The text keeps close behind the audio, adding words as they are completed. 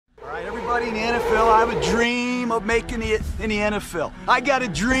everybody in the NFL, I have a dream of making it in the NFL. I got a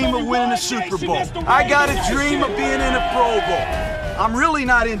dream of winning a Super Bowl. I got a dream of being in a Pro Bowl. I'm really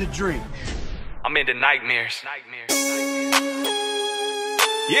not into dreams. I'm into nightmares.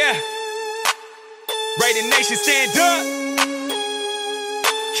 Yeah. Raider Nation, stand up.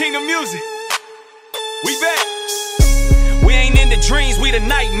 King of music. We back. We ain't into dreams, we the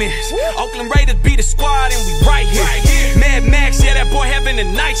nightmares. Oakland Raiders beat the squad and we right here. Mad Max, yeah, that boy having a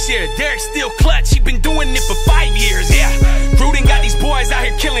night share. Derek still clutch, he been doing it for 5 years, yeah. Gruden got these boys out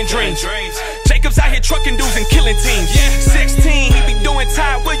here killing dreams. Jacobs out here trucking dudes and killing teams. 16, he be doing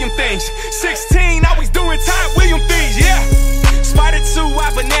Ty William things. 16, always doing Ty William things, yeah. Spider 2, I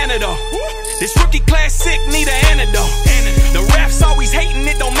banana though. This rookie class sick, need an antidote. The refs always hating,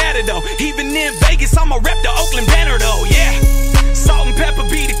 it don't matter though. Even in Vegas, I'ma rep the Oakland banner though, yeah. Salt and pepper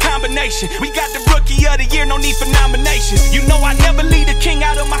be the combination. We got the rookie of the year, no need for nominations. You know I never leave the king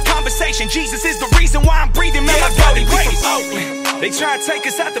out of my conversation. Jesus is the reason why I'm breathing, man, my Brody, we from Oakland. They try to take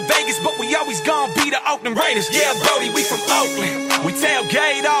us out to Vegas, but we always gon' be the Oakland Raiders. Yeah, Brody, we from Oakland. We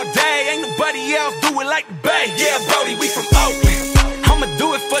tailgate all day, ain't nobody else do it like the Bay. Yeah, Brody, we from Oakland. I'ma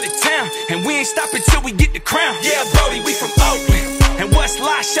do it for the town, and we ain't stopping till we get the crown. Yeah, Brody, we from Oakland. And what's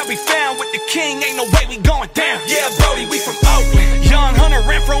lost shall be found. With the king, ain't no way we going down. Yeah, Brody, we from Oakland. Young Hunter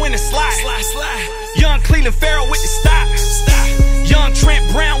Renfro in the slide. Young Cleveland Farrell with the stop. Young Trent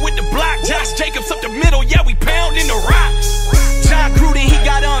Brown with the block. Josh Jacobs up the middle, yeah, we pounding the rock. John Gruden, he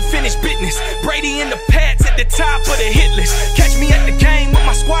got unfinished business. Brady in the pads at the top of the hit list. Catch me at the game with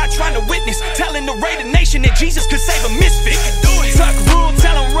my squad trying to witness, telling the Raider Nation that Jesus could save a misfit. Tuck rule,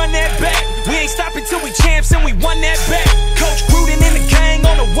 tell him run that back. We ain't stopping till we champs and we won that back. Coach Gruden in the gang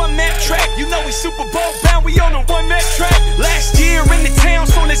on a one-map track. You know we Super Bowl bound, we on a one-map track. Last year in the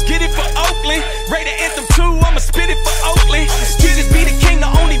town, so let's get it for Oakland. Raider Anthem 2, I'ma spit it for Oakland. Jesus be the king, the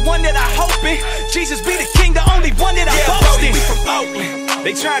only one that I hope in. Jesus be the king, the only one that I boast in. We from Oakland.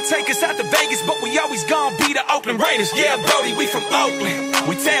 They try to take us out to Vegas, but we always gon' be the Oakland Raiders. Yeah, Brody, we from Oakland.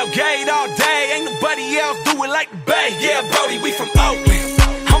 We tailgate all day, ain't nobody else do it like the Bay. Yeah, Brody, we from Oakland.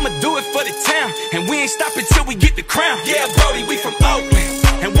 I'ma do it for the town, and we ain't stopping till we get the crown. Yeah, Brody, we from Oakland.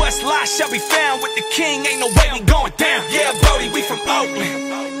 And what's lost shall be found. With the king, ain't no way we going down. Yeah, Brody, we from Oakland.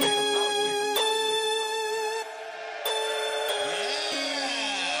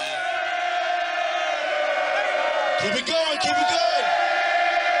 Keep it going, keep it going.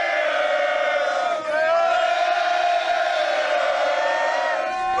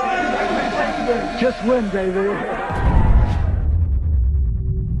 Just win, David.